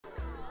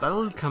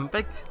Welcome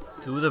back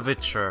to The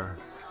Witcher.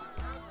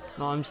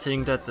 Now I'm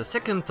saying that the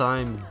second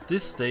time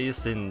this day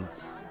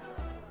since.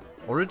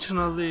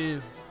 Originally,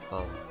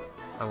 well,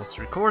 I was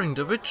recording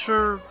The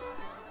Witcher,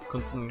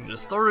 continuing the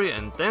story,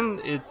 and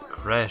then it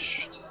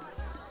crashed.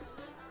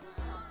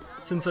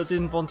 Since I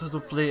didn't want to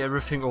play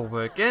everything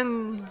over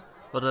again,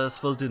 but I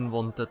as well didn't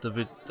want that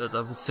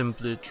I would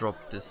simply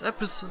drop this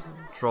episode,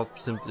 drop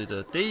simply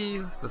the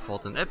day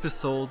without an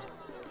episode.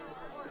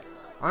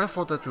 I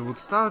thought that we would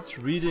start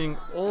reading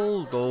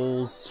all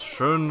those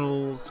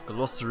journals,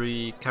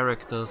 glossary,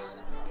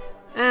 characters,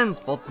 and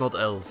whatnot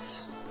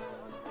else.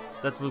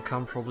 That will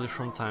come probably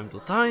from time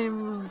to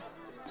time,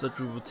 so that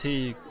we will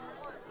take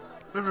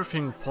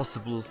everything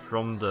possible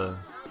from the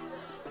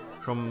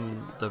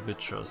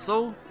Witcher.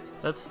 So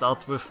let's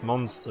start with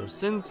monsters,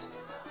 since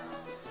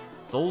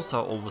those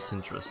are always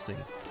interesting.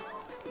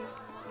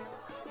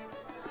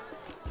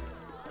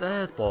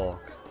 The dog.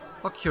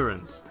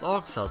 Occurrence.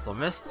 Dogs are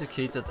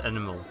domesticated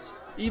animals.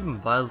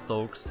 Even wild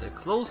dogs stay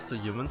close to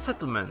human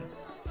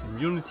settlements.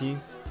 Immunity?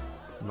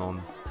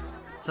 None.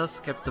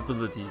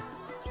 Susceptibility.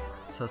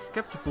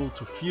 Susceptible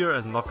to fear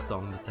and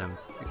knockdown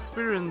attempts.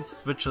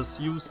 Experienced witches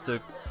use the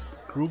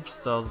group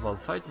style while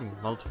fighting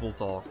multiple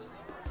dogs.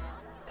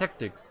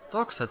 Tactics.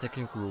 Dogs attack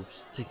in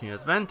groups, taking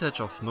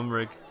advantage of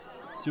numeric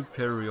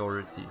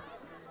superiority.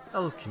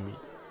 Alchemy.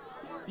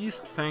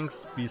 Beast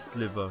fangs, beast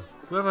liver.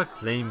 Whoever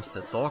claims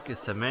that dog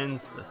is a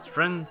man's best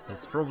friend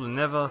has probably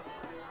never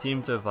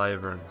tamed a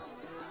wyvern.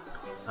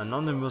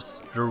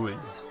 Anonymous druid.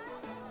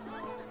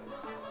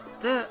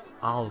 The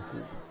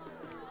Algul.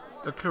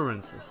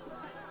 Occurrences.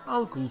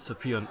 Alguls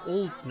appear in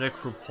old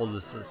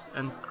necropolises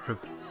and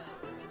crypts.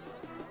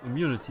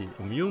 Immunity.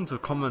 Immune to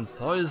common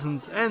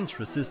poisons and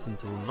resistant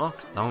to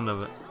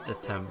knockdown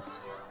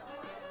attempts.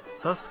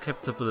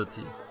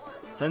 Susceptibility.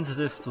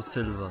 Sensitive to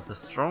silver. The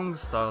strong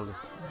style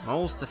is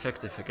most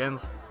effective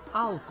against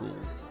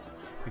Alguls.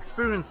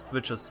 Experienced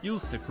witches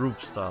use the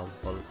group style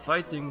while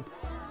fighting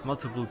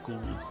multiple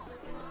ghouls.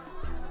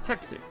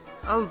 Tactics.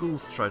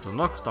 Alguls try to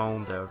knock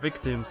down their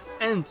victims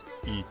and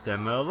eat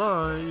them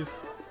alive.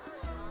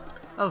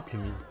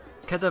 Alchemy.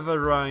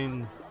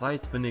 Cadaverine,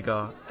 white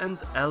vinegar, and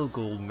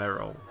Algul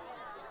marrow.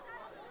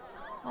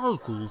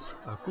 Alguls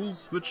are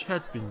ghouls which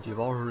had been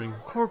devouring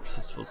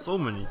corpses for so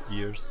many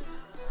years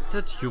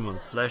that human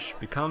flesh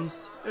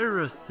becomes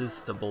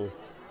irresistible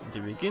and they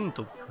begin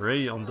to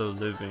prey on the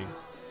living.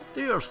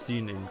 They are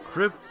seen in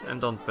crypts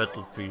and on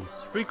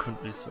battlefields,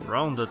 frequently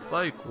surrounded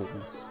by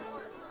ghouls.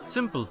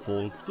 Simple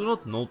folk do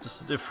not notice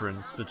the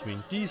difference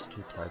between these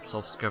two types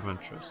of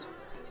scavengers,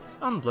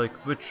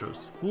 unlike witchers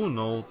who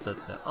know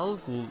that the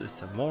Algul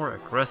is a more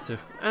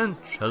aggressive and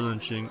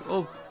challenging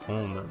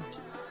opponent.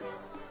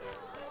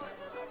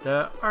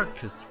 The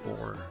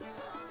Archespore.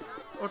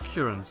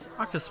 Occurrence.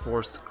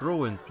 Archespores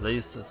grow in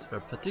places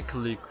where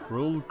particularly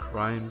cruel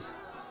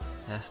crimes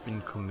have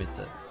been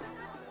committed,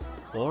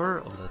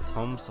 or on the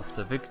tombs of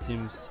the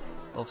victims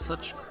of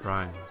such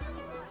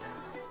crimes.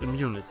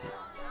 Immunity.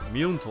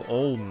 Immune to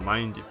all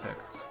mind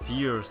effects,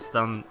 fear,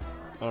 stun,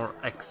 or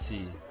axe.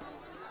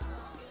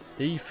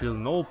 They feel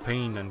no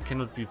pain and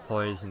cannot be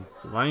poisoned,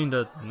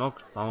 blinded,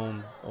 knocked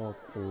down, or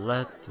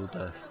bled to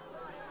death.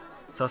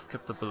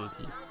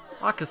 Susceptibility.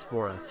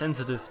 Archespore are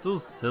sensitive to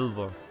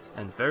silver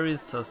and very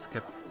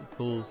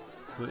susceptible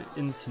to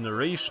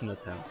incineration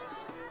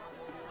attempts.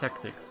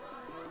 Tactics.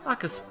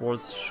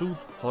 Archespores shoot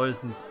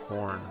poisoned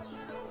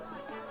thorns.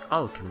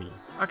 Alchemy.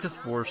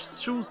 Archespores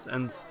choose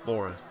and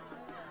spores.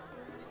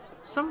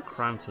 Some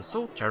crimes are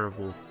so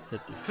terrible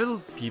that they fill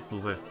people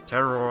with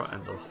terror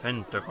and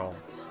offend the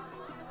gods.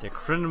 The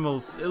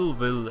criminal's ill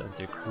will and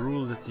the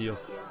cruelty of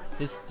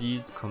his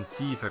deed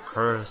conceive a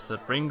curse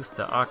that brings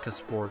the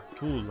Archespore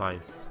to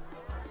life.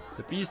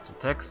 The beast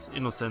attacks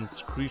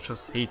innocent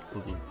creatures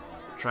hatefully,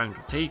 trying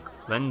to take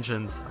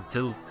vengeance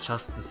until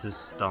justice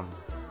is done.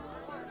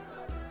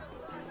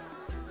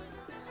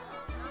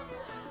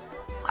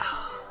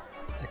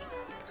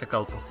 A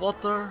gulp of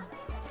water,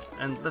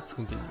 and let's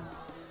continue.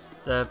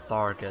 The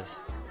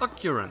Barghest.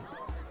 Occurrence.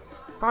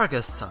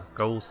 Barghests are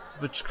ghosts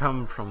which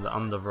come from the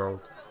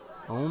underworld,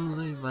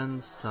 only when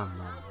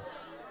summoned.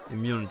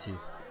 Immunity.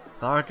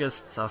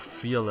 Barghests are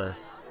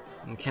fearless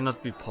and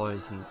cannot be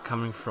poisoned.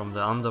 Coming from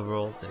the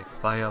underworld, they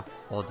acquire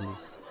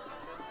bodies,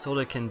 so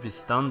they can be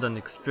stunned and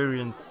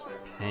experience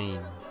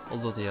pain,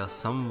 although they are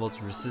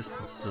somewhat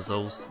resistant to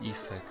those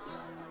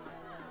effects.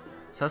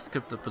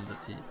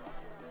 Susceptibility.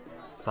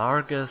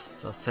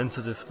 Barghests are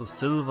sensitive to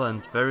silver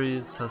and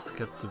very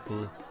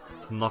susceptible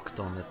to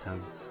knockdown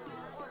attempts.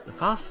 The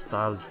fast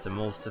style is the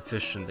most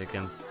efficient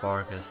against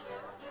Barghests.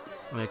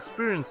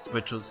 Experienced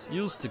witches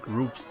use the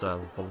group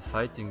style while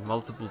fighting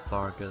multiple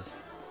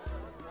Barghests.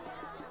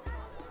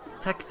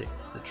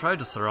 Tactics. They try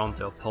to surround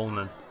their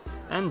opponent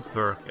and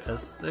work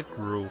as a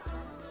group.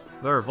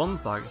 Where one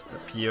Barghest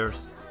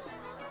appears,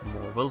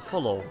 more will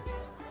follow.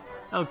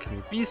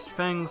 Alchemy. Beast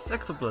fangs,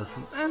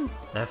 ectoplasm, and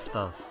death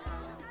dust.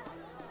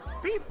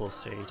 People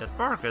say that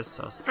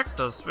Barghests are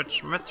specters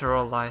which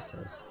materialize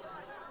as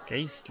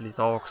ghastly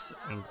dogs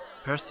and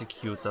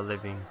persecute the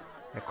living.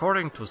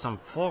 According to some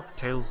folk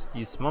tales,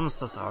 these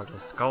monsters are the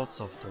scouts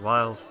of the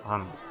wild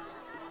hunt.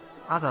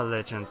 Other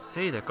legends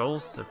say the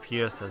ghost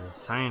appears as a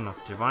sign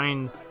of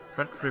divine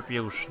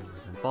retribution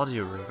and embody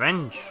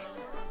revenge.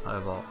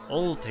 However,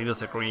 all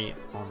tales agree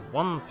on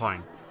one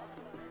point: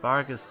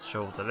 Bargists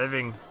show the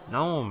living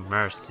no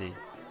mercy.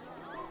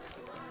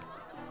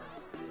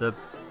 The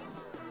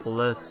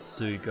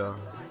Bloodsugar,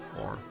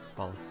 or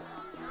well,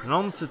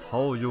 pronounce it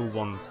how you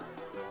want.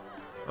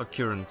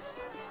 Occurrence: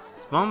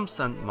 swamps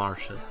and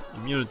marshes.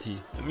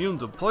 Immunity: immune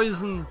to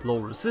poison, low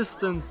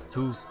resistance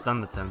to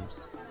stun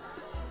attempts.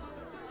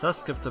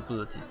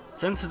 Susceptibility: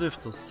 sensitive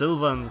to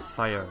silver and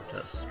fire.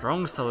 The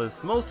strong style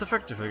is most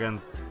effective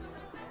against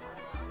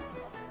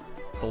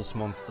those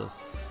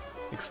monsters.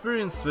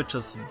 Experience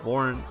switches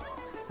born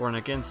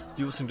against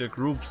using the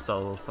group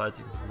style while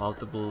fighting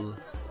multiple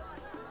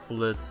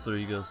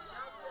Bloodsuggers.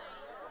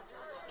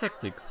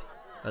 Tactics: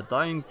 a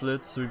dying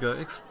Bloodsugar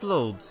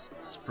explodes,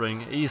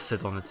 spraying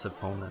acid on its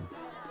opponent.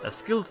 A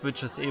skilled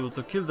witch is able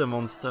to kill the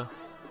monster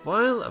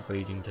while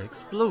evading the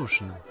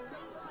explosion,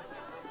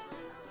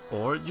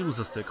 or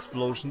uses the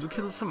explosion to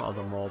kill some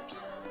other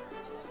mobs.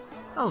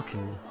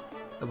 Alchemy: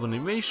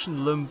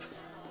 abomination lymph,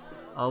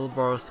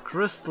 albar's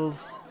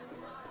crystals,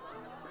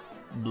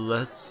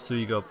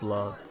 Bloodsugar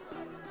blood.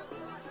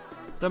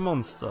 The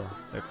monster: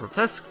 a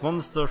grotesque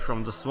monster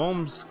from the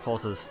swamps,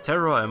 causes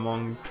terror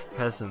among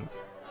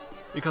peasants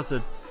because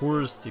it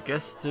pours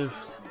digestive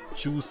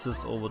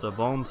juices over the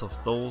bones of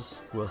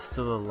those who are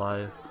still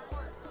alive,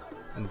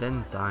 and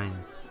then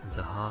dines in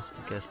the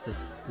half-digested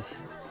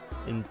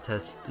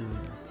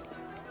intestines.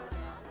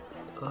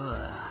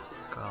 Ugh,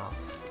 God.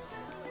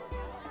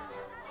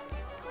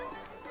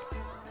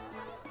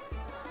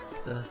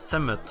 The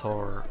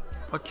Scimitar.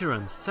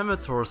 Occurrence: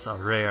 scimitars are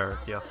rare.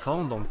 They are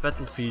found on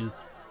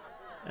battlefields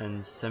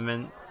and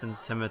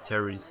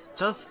cemeteries,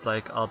 just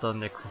like other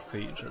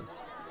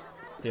necrophages.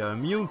 They are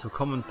immune to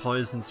common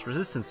poisons,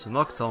 resistance to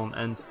knockdown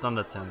and stun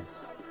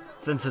attempts,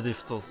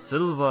 sensitive to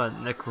silver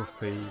and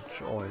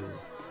necrophage oil.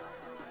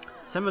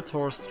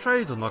 Scimitars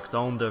try to knock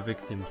down their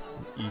victims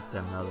and eat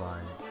them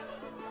alive.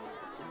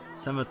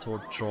 Scimitar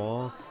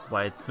jaws,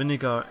 white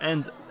vinegar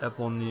and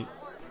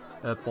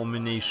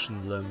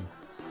abomination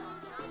lymph.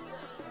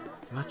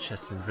 Much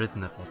has been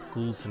written about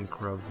ghouls and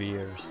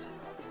graveers,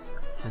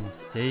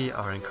 since they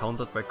are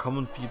encountered by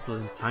common people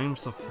in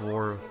times of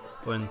war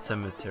or in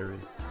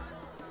cemeteries.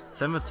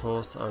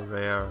 Scimitars are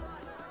rare,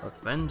 but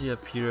when they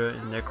appear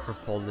in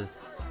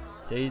necropolis,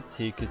 they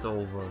take it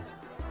over.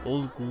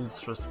 All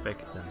ghouls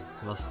respect them,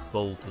 must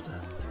bow to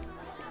them.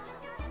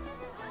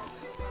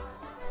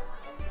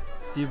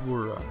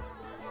 Devourer.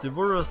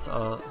 Devourers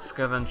are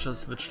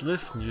scavengers which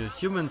live near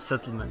human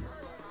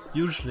settlements,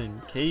 usually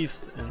in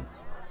caves and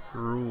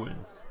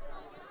ruins.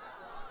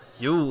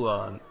 You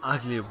are an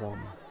ugly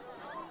one.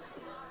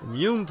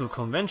 Immune to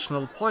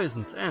conventional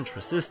poisons and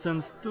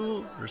resistant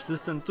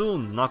to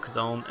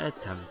knockdown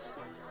attempts.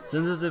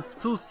 Sensitive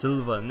to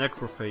silver and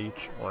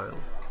necrophage oil.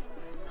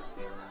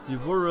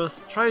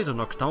 Devourers try to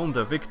knock down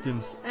their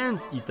victims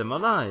and eat them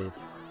alive.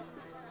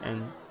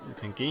 And you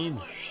can gain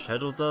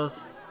shadow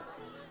dust,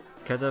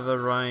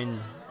 cadaverine,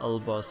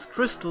 albar's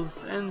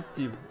crystals and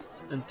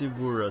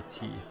devourer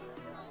teeth.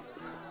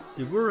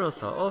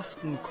 Devourers are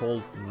often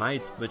called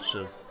night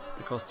witches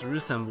because they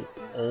resemble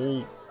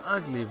old,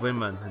 ugly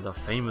women and are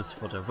famous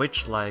for their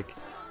witch-like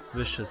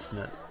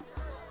viciousness.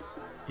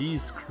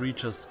 These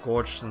creatures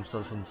gorge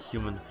themselves on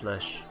human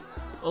flesh,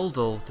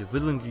 although they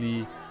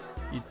willingly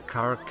eat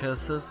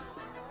carcasses.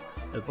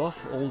 Above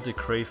all, they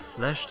crave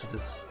flesh that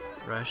is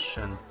fresh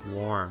and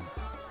warm.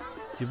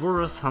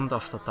 Devourers hunt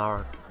after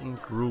dark in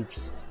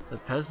groups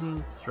that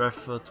peasants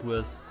refer to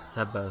as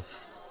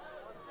sabbaths.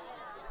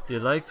 They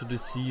like to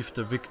deceive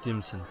their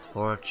victims and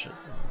torture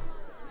them.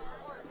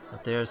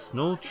 But there is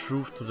no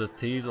truth to the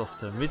tale of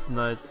their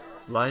midnight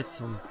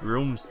flights on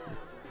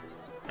broomsticks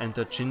and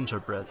their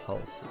gingerbread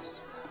houses.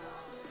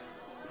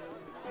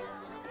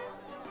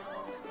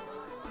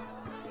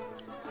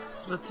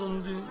 So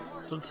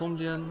it's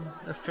only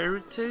a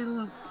fairy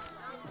tale?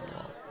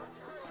 Wow.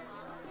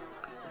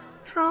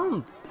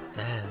 Drowned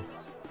Dead.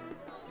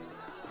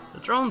 The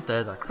drowned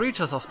dead are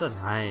creatures of the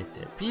night.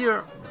 They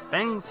appear on the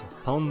banks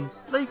of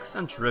ponds, lakes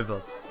and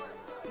rivers,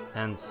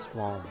 and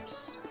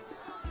swamps.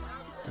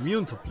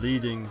 Immune to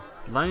bleeding,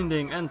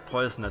 blinding and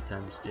poison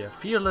attempts, they are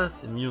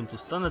fearless, immune to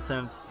stun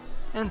attempts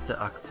and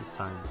the Axis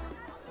sign.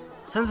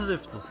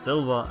 Sensitive to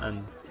silver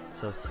and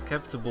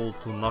susceptible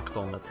to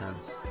knockdown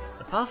attempts.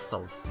 The fast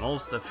style is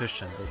most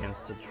efficient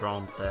against the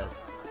drowned dead.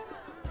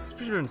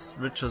 Experienced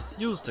witches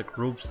use the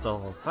group style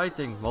while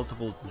fighting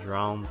multiple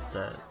drowned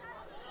dead.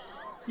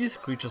 These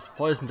creatures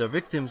poison their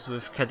victims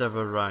with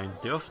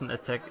cadaverine. They often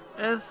attack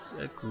as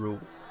a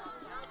group.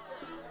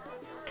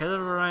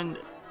 Cadaverine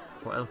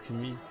for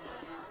alchemy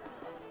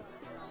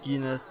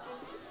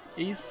gains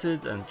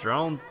acid and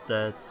drowned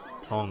dead's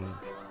tongue.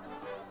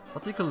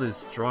 Particularly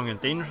strong and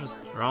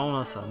dangerous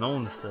drowners are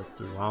known as the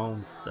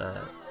drowned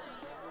dead.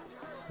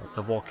 Not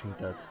the walking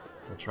dead,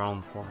 the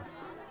drowned one.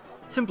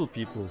 Simple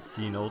people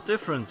see no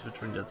difference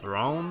between the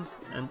drowned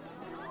and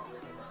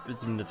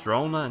between the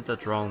Drowner and the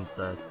Drowned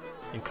Dead.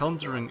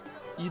 Encountering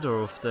either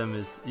of them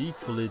is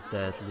equally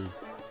deadly.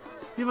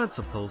 We might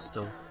suppose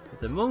though that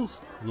the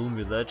most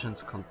gloomy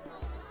legends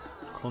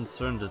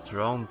concern the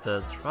Drowned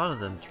Dead rather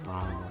than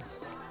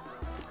drowners.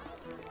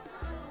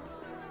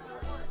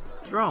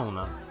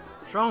 Drowner.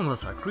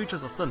 Drowners are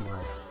creatures of the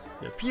night.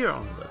 They appear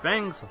on the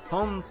banks of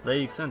ponds,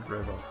 lakes and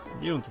rivers,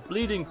 immune to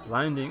bleeding,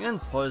 blinding and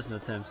poison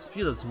attempts,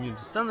 feelers immune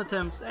to stun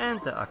attempts and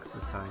the axe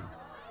sign.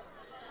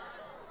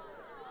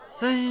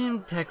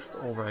 Same text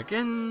over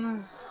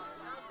again.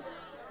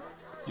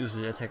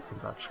 Usually attack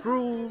in large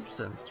groups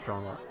and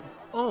Drowner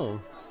all,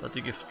 but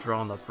they give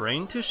Drowner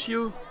brain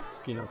tissue,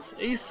 Ginots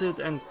acid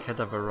and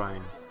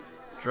cadaverine.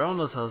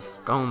 Drowners are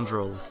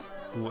scoundrels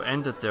who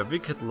ended their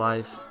wicked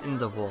life in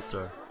the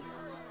water.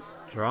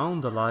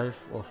 Drowned alive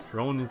or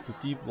thrown into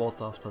deep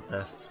water after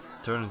death,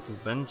 turn into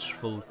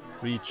vengeful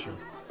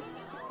creatures,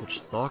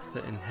 which stalk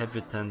the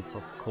inhabitants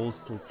of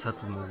coastal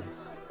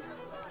settlements.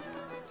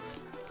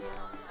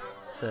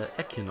 The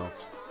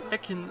Echinops.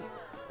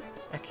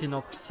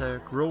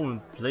 Echinopsa grow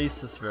in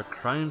places where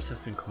crimes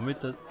have been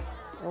committed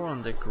or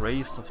on the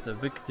graves of the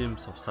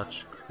victims of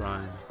such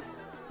crimes.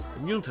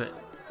 Immune to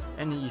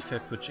any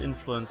effect which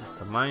influences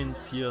the mind,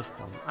 fears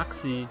them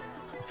axi,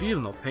 feel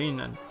no pain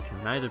and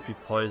can neither be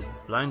poisoned,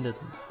 blinded,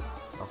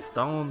 knocked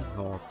down,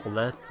 nor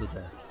bled to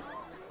death.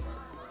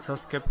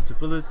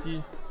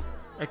 Susceptibility.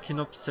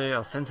 Echinopsae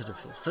are sensitive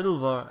to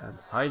silver and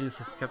highly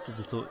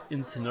susceptible to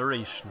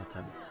incineration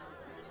attempts.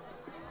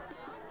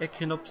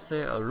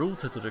 Echinopsae are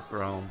rooted to the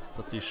ground,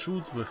 but they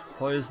shoot with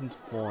poisoned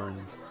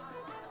thorns.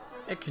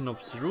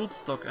 Echinops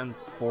rootstock and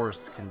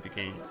spores can be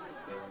gained.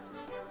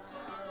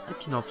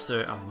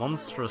 Echinopsae are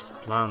monstrous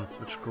plants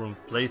which grow in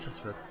places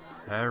where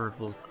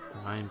terrible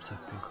crimes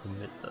have been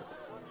committed.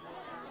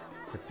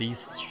 The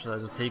beasts try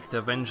to take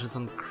their vengeance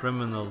on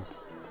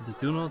criminals. They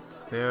do not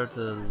spare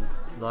the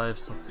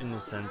lives of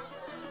innocents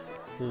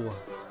who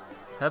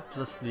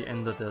helplessly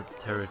enter their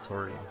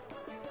territory.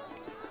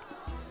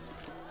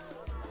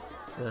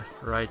 The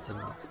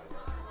Frightener.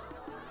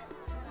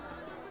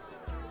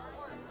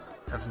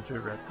 Haven't we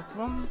read that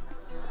one?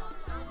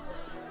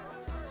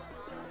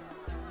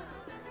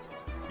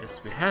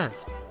 Yes, we have.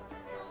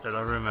 That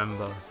I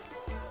remember.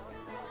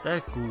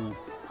 The Ghoul.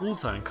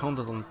 Ghouls are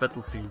encountered on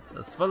battlefields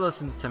as well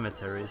as in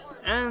cemeteries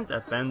and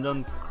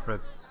abandoned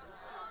crypts.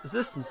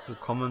 Resistant to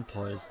common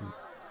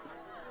poisons.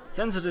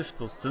 Sensitive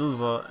to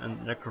silver and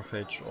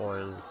necrophage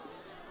oil.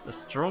 The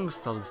strong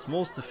style is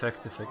most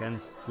effective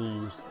against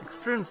ghouls.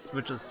 Experienced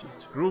witches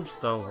use the group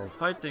style while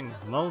fighting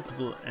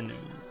multiple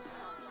enemies.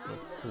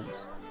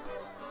 Ghouls.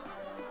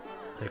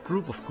 A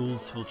group of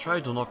ghouls will try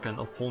to knock an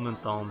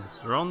opponent down,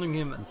 surrounding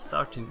him and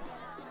starting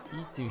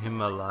eating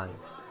him alive.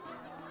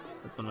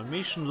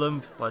 Abomination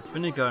lymph, white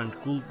vinegar and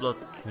ghoul blood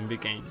can be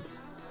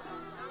gained.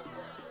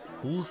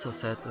 Ghouls are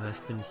said to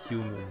have been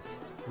humans,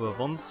 who were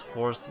once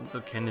forced into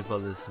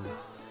cannibalism,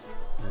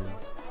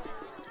 and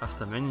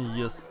after many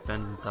years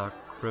spent in dark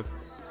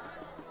crypts,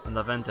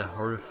 underwent a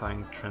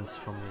horrifying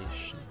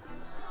transformation.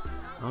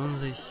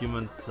 Only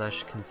human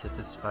flesh can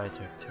satisfy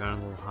their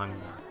eternal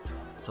hunger,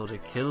 so they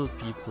kill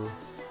people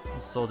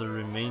and store the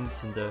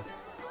remains in the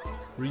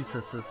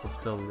recesses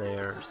of their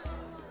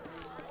lairs.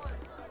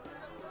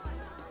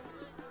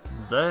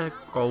 The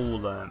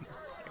Golem.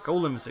 A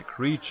golem is a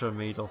creature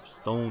made of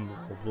stone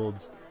or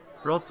wood,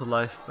 brought to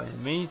life by a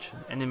mage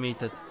and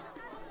animated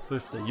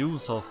with the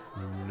use of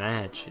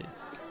magic.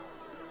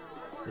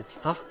 Its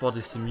tough body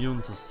is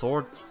immune to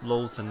swords,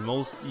 blows and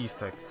most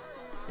effects.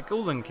 A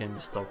golem can be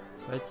stopped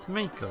by its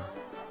maker.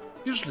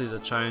 Usually the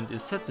giant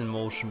is set in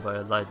motion by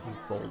a lightning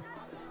bolt,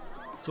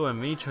 so a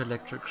major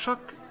electric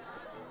shock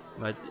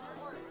might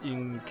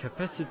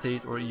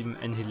incapacitate or even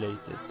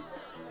annihilate it.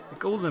 The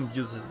golem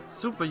uses its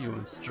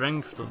superhuman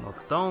strength to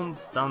knock down,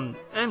 stun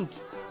and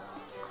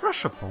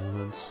crush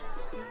opponents.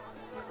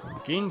 The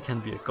game can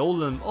be a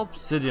golem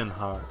obsidian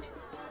heart.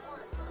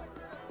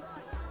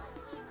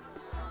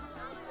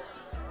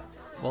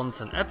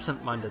 Once an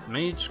absent-minded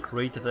mage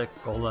created a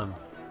golem,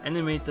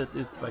 animated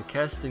it by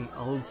casting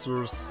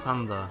Ulsur's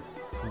thunder,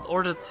 and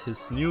ordered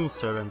his new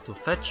servant to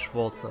fetch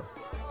water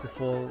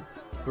before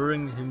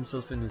burying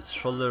himself in his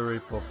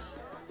jewelry box.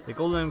 The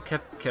golem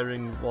kept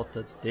carrying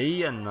water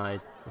day and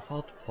night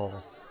without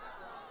pause,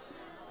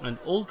 and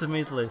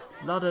ultimately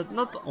flooded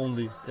not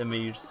only the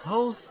mage's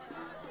house,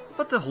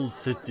 but the whole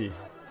city.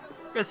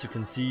 As you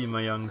can see,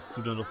 my young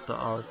student of the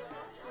art,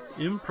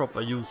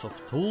 improper use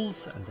of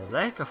tools and a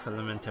lack of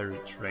elementary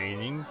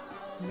training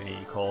may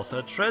cause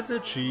a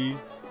tragedy,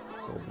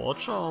 so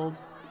watch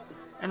out.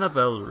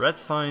 Annabelle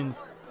Redfind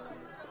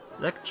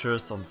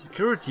lectures on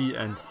security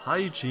and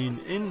hygiene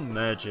in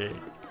magic.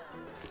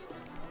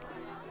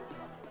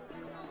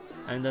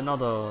 And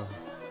another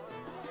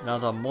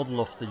model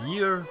of the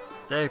year,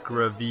 the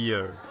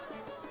Gravier.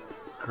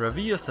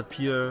 Graviers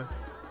appear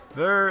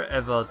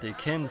wherever they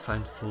can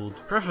find food,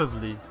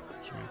 preferably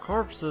human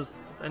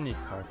corpses, but any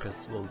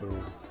carcass will do.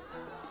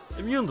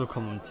 Immune to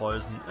common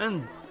poison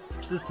and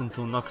resistant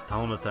to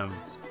knockdown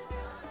attempts.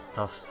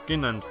 Tough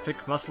skin and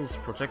thick muscles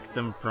protect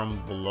them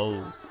from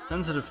blows.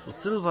 Sensitive to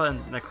silver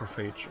and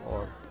necrophage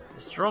ore.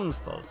 The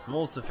strongest are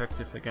most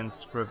effective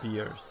against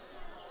graveers.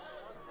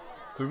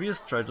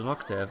 Graveers try to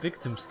knock their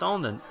victims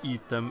down and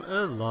eat them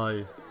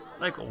alive,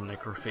 like all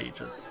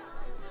necrophages.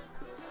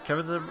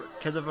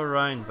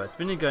 Cadaverine, white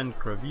vinegar and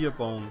graveer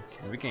bone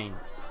can be gained.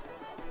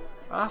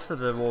 After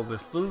the war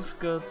with wolf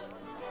gods,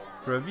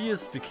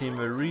 graveers became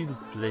a real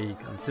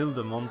plague until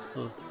the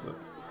monsters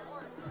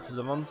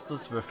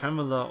were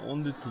familiar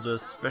only to the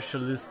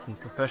specialists and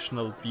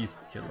professional beast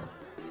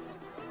killers.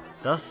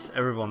 Thus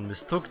everyone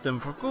mistook them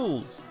for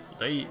ghouls.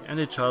 Today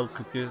any child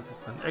could give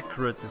an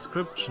accurate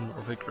description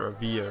of a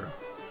graveer,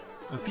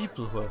 and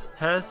people who have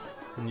passed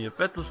near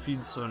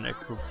battlefields or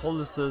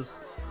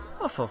necropolises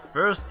offer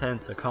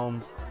first-hand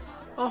accounts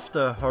of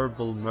the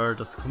horrible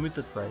murders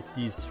committed by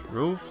these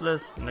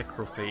ruthless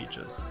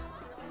necrophages.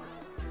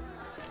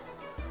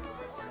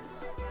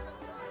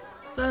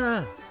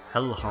 The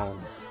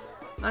Hellhound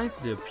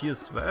nightly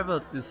appears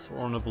wherever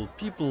dishonorable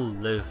people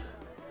live.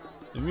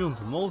 Immune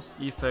to most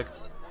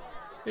effects,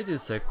 it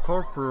is a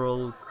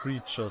corporeal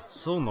creature,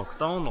 so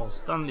knockdown or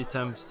stun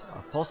attempts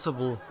are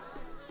possible,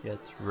 yet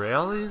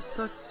rarely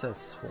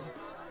successful.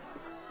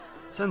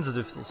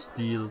 Sensitive to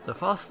steel, the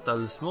fast style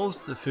is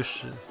most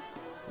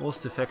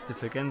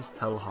effective against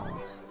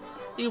hellhounds.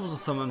 Able to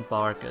summon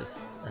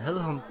barghests, a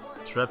hellhound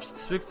traps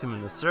its victim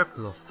in a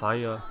circle of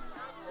fire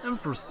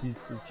and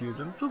proceeds to tear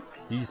them to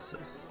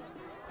pieces.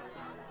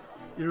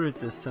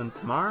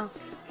 Iridescent mark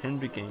can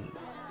be gained.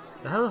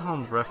 The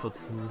hellhound referred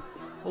to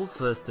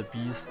also as the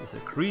beast is a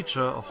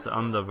creature of the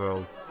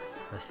underworld,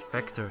 a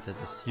spectre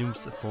that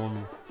assumes the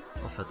form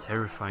of a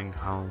terrifying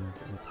hound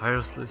and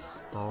tirelessly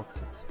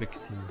stalks its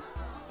victim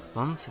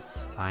once it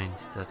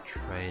finds their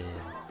trail.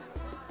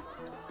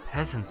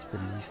 Peasants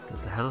believe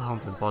that the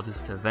hellhound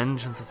embodies the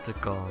vengeance of the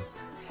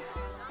gods,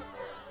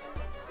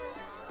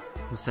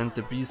 who sent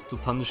the beast to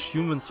punish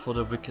humans for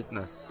their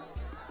wickedness.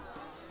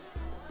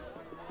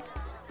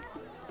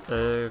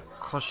 The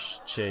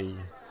Koschei,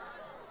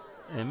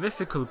 a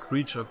mythical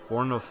creature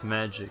born of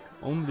magic.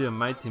 Only a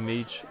mighty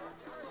mage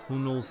who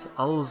knows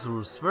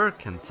Alzur's work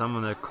can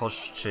summon a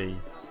Koschei.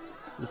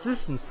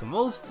 Resistance to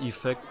most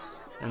effects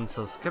and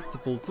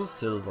susceptible to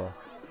silver.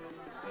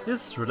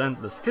 This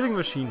relentless killing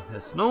machine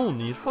has no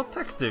need for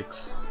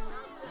tactics.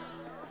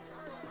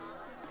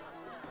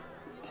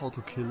 How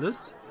to kill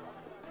it?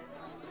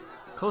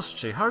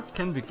 Koschei heart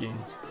can be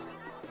gained.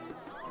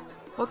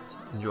 What,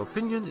 in your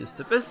opinion, is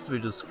the best way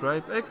to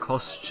describe a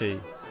Koschei?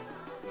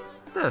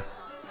 Death.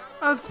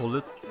 I'll call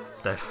it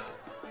death.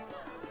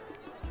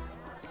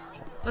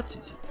 That's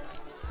easy.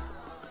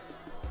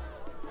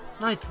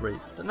 Night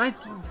Wraith. The Night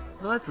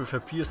Wraith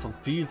appears on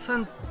fields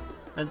and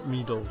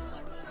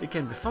meadows. It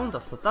can be found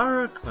after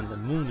dark when the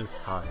moon is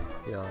high.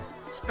 They are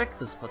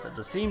specters, but at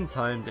the same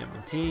time they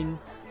maintain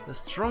a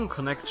strong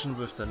connection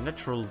with the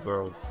natural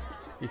world.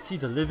 They see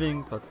the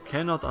living but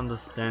cannot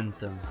understand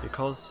them,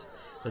 because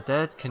the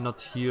dead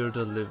cannot hear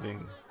the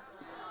living.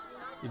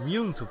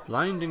 Immune to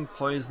blinding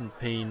poison,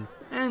 pain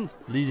and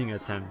bleeding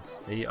attempts,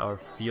 they are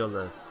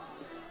fearless.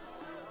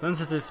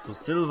 Sensitive to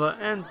silver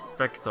and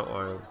spectre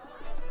oil.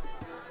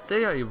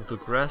 They are able to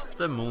grasp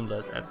the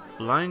moonlight and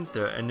blind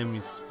their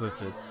enemies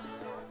with it.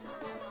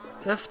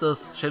 Death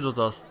dust, shadow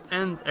dust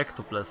and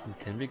ectoplasm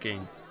can be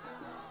gained.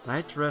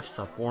 Night wraiths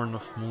are born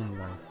of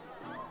moonlight,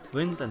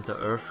 wind and the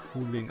earth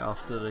cooling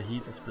after the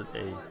heat of the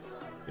day.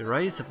 They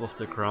rise above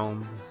the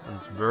ground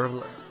and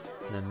whirl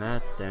in a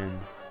mad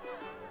dance.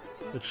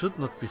 It should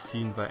not be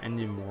seen by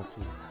any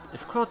mortal.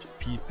 If caught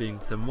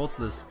peeping, the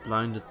mortal is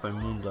blinded by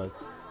moonlight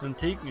and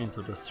taken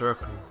into the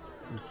circle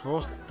and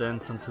forced to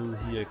dance until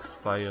he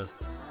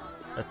expires,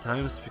 at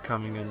times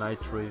becoming a night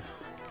wraith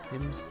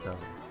himself.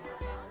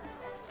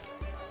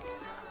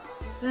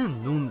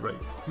 Then Noon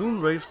Wraith.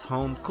 Noon Wraiths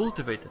haunt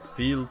cultivated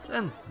fields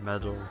and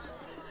meadows.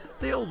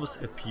 They always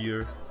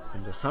appear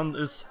when the sun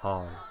is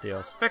high. They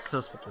are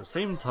specters, but at the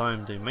same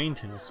time they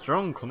maintain a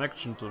strong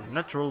connection to the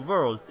natural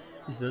world.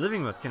 Is the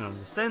living that can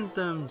understand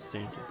them,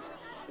 same thing.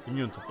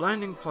 Immune to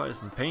blinding,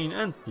 poison, pain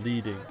and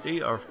bleeding,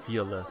 they are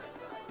fearless.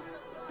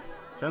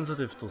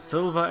 Sensitive to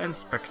silver and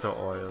spectre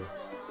oil.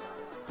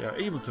 They are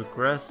able to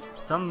grasp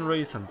sun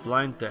rays and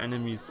blind their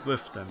enemies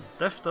with them.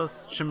 Death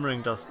dust,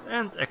 shimmering dust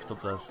and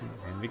ectoplasm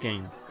can be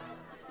gained.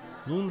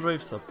 Noon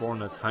wraiths are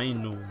born at high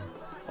noon,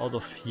 out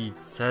of heat,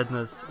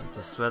 sadness and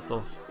the sweat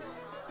of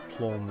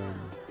plowmen.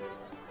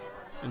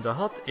 In the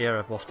hot air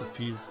above the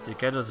fields they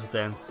gather to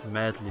dance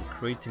madly,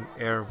 creating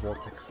air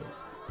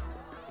vortexes.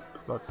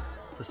 But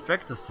the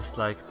specters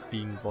dislike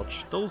being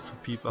watched. Those who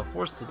peep are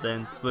forced to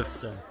dance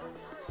with them.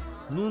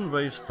 Noon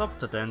wraiths stop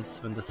the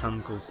dance when the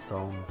sun goes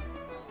down.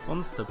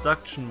 Once the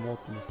abduction,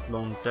 mortal is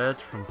long dead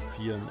from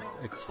fear and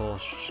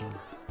exhaustion.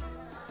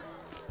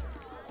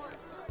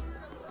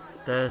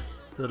 The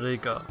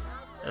Striga.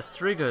 A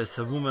Striga is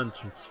a woman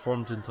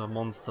transformed into a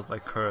monster by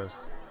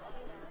curse.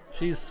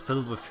 She is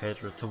filled with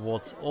hatred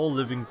towards all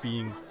living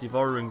beings,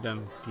 devouring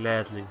them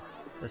gladly.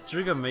 A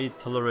Striga may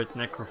tolerate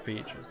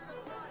necrophages.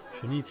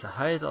 She needs a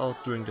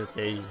hideout during the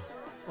day,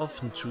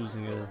 often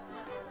choosing a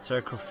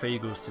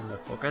sarcophagus in a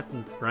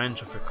forgotten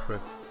branch of a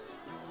crypt.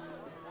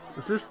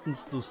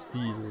 Resistance to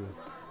steel.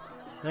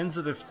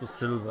 Sensitive to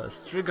silver, a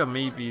Striga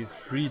may be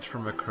freed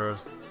from a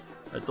curse,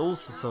 and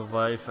those who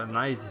survive a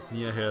night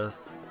near her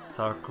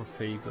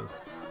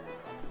sarcophagus.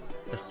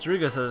 A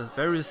Striga is a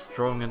very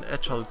strong and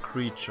agile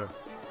creature,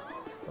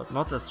 but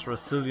not as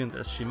resilient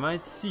as she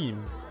might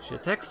seem. She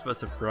attacks by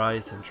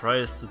surprise and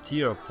tries to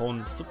tear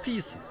opponents to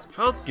pieces,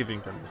 without giving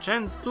them a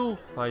chance to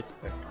fight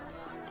back.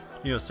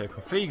 Near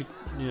sarcophagus,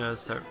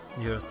 a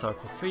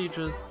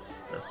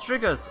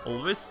Striga is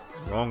always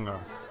stronger.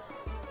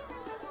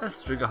 A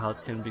Striga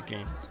heart can be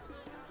gained.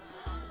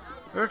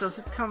 Where does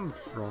it come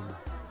from?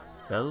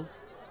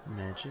 Spells?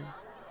 Magic?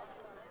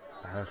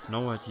 I have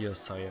no idea,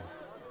 sire.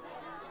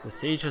 The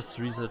sages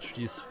research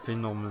these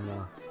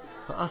phenomena.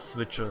 For us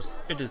witchers,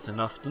 it is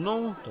enough to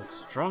know that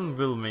strong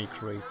will may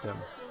create them.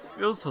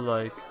 We also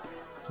like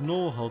to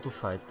know how to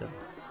fight them.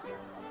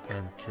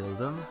 And kill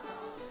them?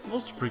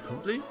 Most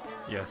frequently,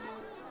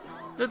 yes.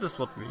 That is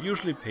what we're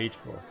usually paid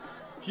for.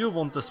 If you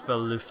want the spell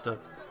lifted,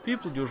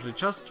 people usually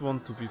just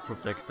want to be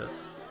protected.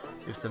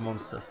 If the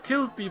monsters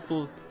killed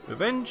people,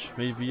 revenge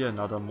may be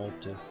another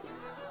motive.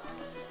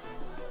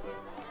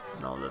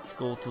 Now let's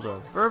go to the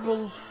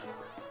werewolf.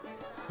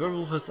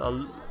 Werewolves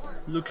are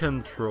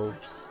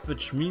lycanthropes,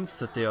 which means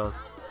that they are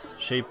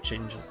shape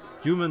changes.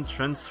 Humans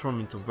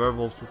transform into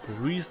werewolves as a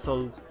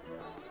result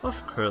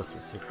of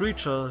curses. The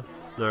creature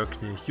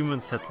lurk near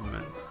human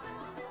settlements.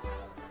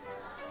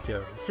 They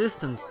are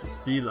resistant to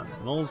steel and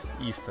most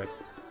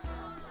effects,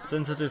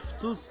 sensitive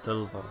to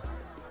silver.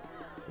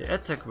 They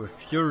attack with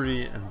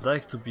fury and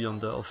like to be on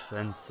the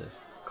offensive,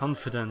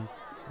 confident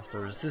of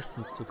their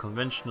resistance to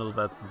conventional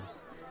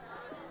weapons.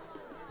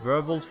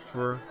 Werewolf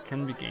fur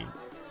can be gained.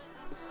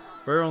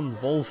 Baron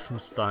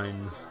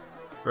Wolfenstein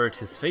buried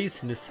his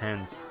face in his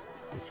hands.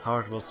 His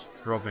heart was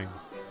throbbing.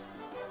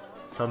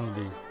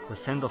 Suddenly, the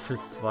scent of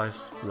his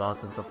wife's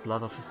blood and the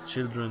blood of his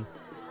children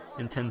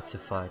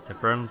intensified. The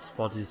baron's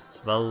body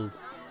swelled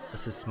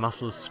as his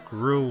muscles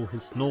grew.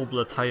 His noble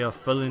attire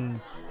fell in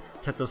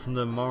tatters on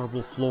the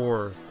marble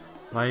floor.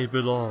 My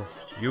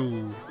beloved,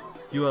 you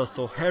are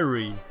so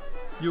hairy.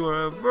 You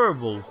are a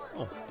werewolf.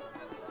 Oh,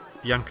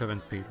 Bianca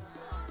went pale.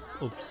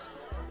 Oops.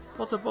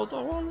 What about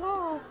our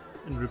love?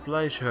 In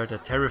reply she heard a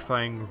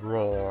terrifying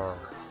roar.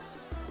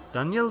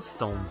 Daniel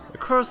Stone, The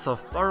Curse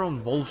of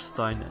Baron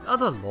Wolfstein and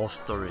Other Love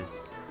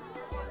Stories.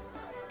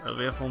 Well,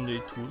 we have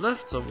only 2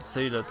 left, so I would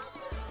say let's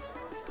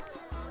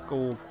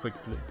go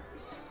quickly.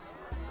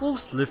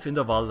 Wolves live in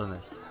the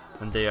wilderness.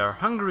 When they are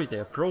hungry, they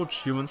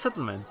approach human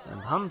settlements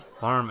and hunt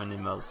farm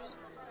animals.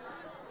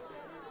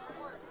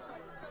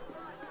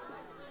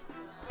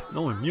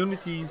 No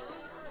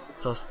immunities.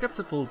 So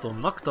skeptical to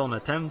knockdown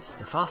attempts,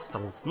 the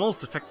fastest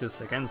most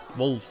effective against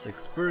wolves.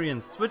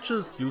 Experienced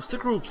witches use the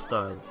group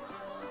style.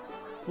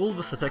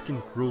 Wolves attack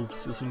in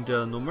groups using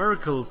their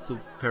numerical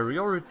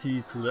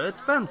superiority to their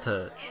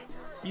advantage.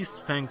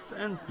 Beast fangs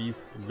and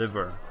beast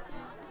liver.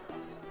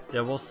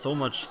 There was so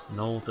much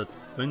snow that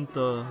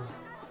winter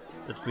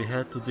that we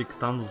had to dig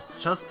tunnels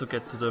just to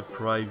get to the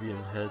privy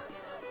and had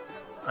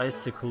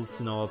icicles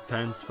in our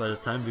pants by the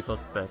time we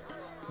got back.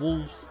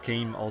 Wolves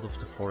came out of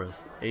the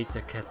forest, ate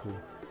the cattle,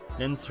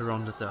 then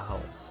surrounded their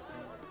house.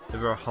 They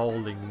were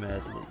howling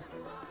madly.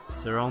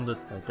 Surrounded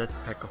by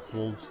that pack of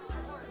wolves,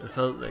 it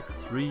felt like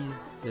 3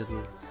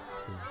 little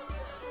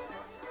pigs.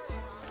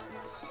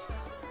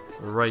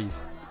 Wraith.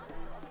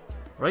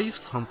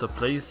 Wraiths hunt the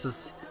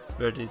places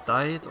where they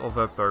died or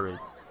were buried.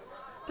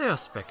 They are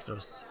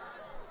specters,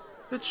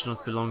 which do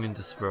not belong in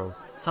this world.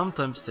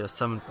 Sometimes they are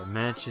summoned by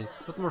magic,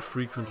 but more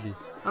frequently,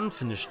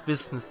 unfinished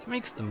business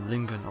makes them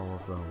linger in our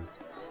world.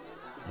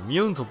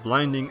 Immune to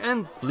blinding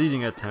and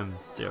bleeding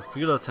attempts, they are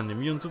fearless and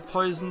immune to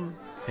poison,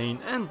 pain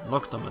and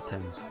knockdown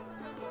attempts.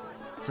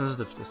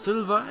 Sensitive to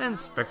silver and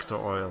spectre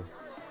oil.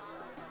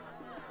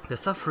 The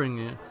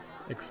suffering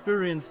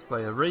experienced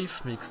by a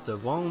wraith makes the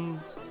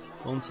wounds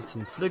it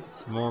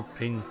inflicts more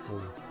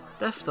painful.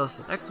 Death dust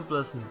and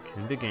ectoplasm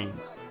can be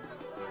gained.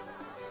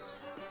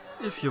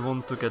 If you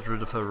want to get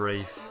rid of a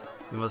wraith,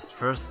 you must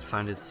first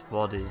find its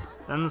body,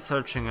 then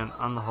searching an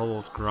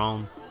unhallowed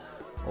ground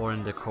or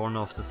in the corner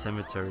of the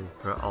cemetery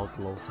where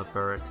outlaws are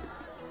buried.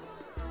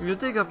 If you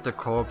dig up the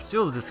corpse,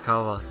 you'll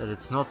discover that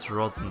it's not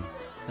rotten,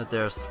 that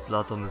there's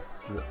blood on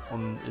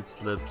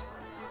its lips.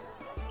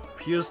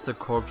 Pierce the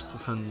corpse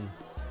with an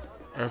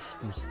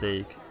aspen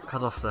stake,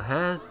 cut off the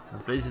head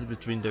and place it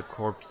between the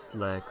corpse's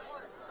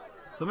legs.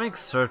 To make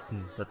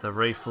certain that the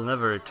wraith will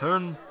never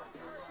return,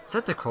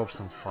 set the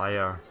corpse on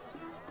fire.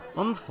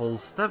 One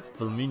false step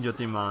will mean your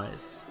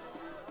demise.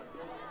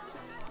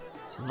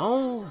 So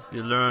now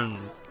we learned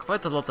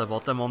quite a lot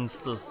about the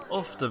monsters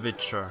of The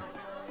Witcher.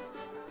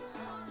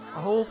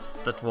 I hope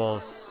it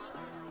was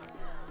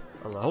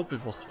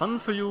fun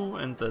for you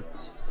and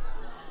that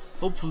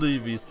hopefully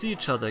we see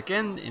each other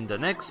again in the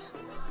next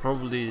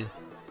probably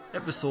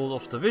episode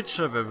of The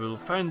Witcher, where we'll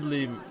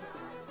finally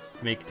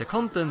make the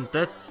content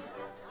that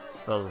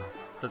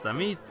I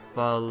made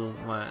while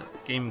my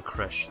game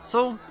crashed.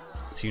 So,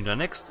 see you in the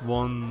next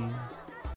one.